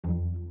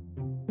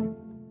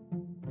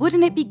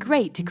Wouldn't it be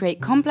great to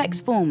create complex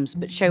forms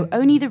but show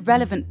only the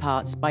relevant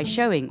parts by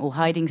showing or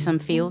hiding some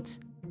fields?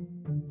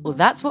 Well,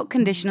 that's what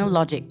conditional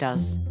logic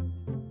does.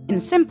 In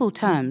simple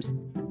terms,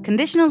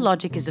 conditional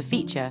logic is a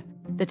feature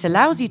that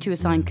allows you to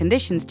assign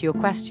conditions to your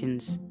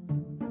questions.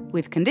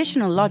 With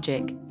conditional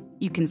logic,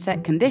 you can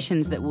set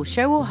conditions that will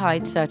show or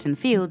hide certain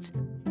fields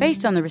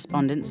based on the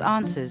respondent's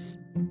answers.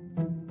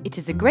 It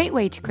is a great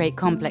way to create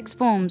complex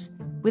forms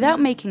without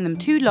making them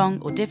too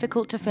long or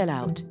difficult to fill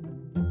out.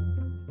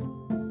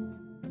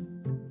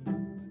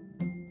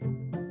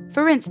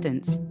 For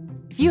instance,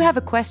 if you have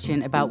a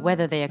question about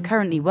whether they are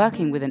currently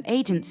working with an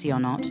agency or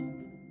not,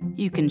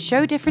 you can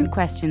show different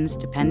questions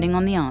depending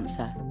on the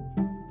answer.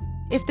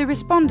 If the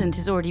respondent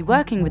is already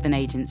working with an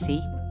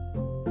agency,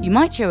 you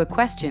might show a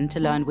question to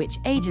learn which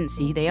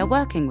agency they are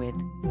working with.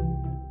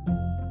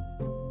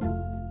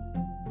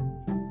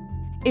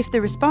 If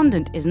the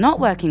respondent is not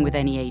working with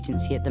any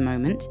agency at the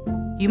moment,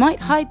 you might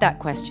hide that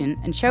question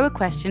and show a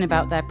question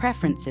about their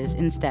preferences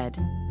instead.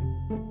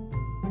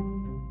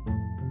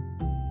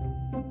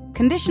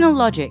 Conditional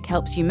logic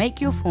helps you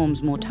make your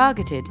forms more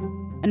targeted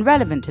and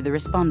relevant to the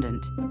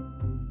respondent.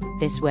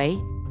 This way,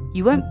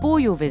 you won't bore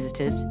your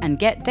visitors and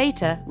get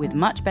data with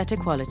much better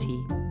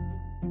quality.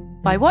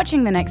 By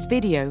watching the next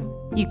video,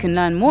 you can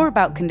learn more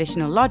about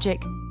conditional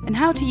logic and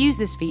how to use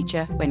this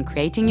feature when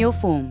creating your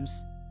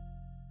forms.